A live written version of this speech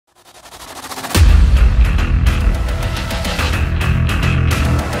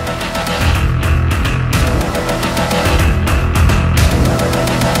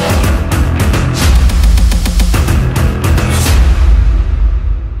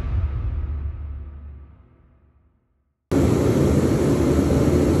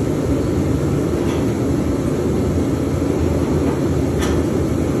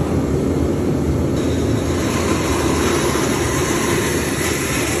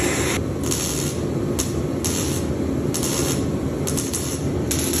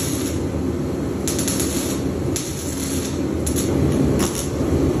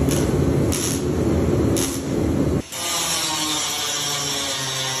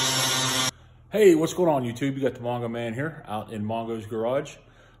Hey, what's going on, YouTube? You got the Mongo Man here out in Mongo's garage.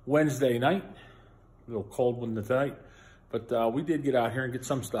 Wednesday night, a little cold one tonight, but we did get out here and get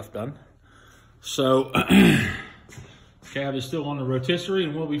some stuff done. So, cab is still on the rotisserie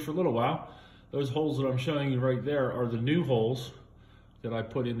and will be for a little while. Those holes that I'm showing you right there are the new holes that I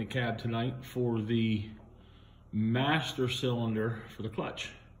put in the cab tonight for the master cylinder for the clutch.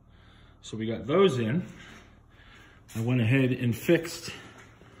 So we got those in. I went ahead and fixed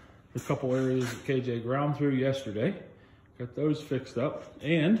a couple areas that KJ ground through yesterday. Got those fixed up,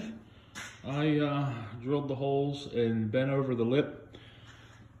 and I drilled the holes and bent over the lip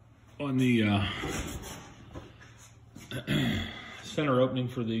on the center opening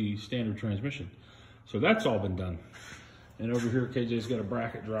for the standard transmission. So that's all been done. And over here, KJ's got a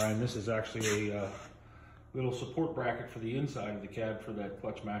bracket drying. This is actually a little support bracket for the inside of the cab for that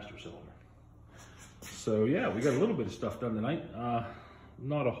clutch master cylinder. So yeah, we got a little bit of stuff done tonight.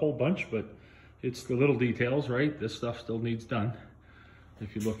 Not a whole bunch, but it's the little details, right? This stuff still needs done.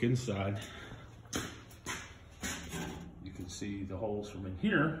 If you look inside, you can see the holes from in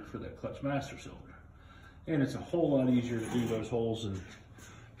here for that clutch master cylinder. And it's a whole lot easier to do those holes and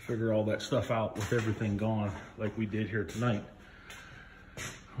figure all that stuff out with everything gone like we did here tonight.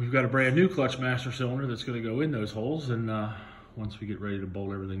 We've got a brand new clutch master cylinder that's going to go in those holes, and once we get ready to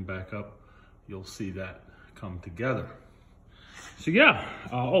bolt everything back up, you'll see that come together. So yeah,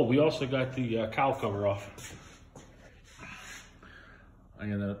 oh, we also got the cowl cover off. I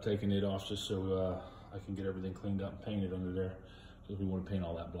ended up taking it off just so I can get everything cleaned up and painted under there, because we want to paint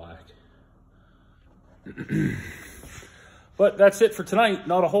all that black. But that's it for tonight.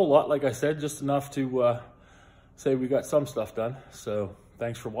 Not a whole lot, like I said, just enough to say we got some stuff done. So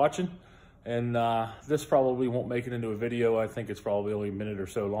thanks for watching. And this probably won't make it into a video. I think it's probably only a minute or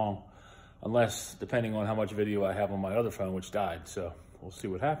so long, unless, depending on how much video I have on my other phone, which died. So we'll see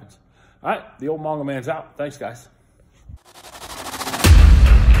what happens. All right, the old Mongo Man's out. Thanks, guys.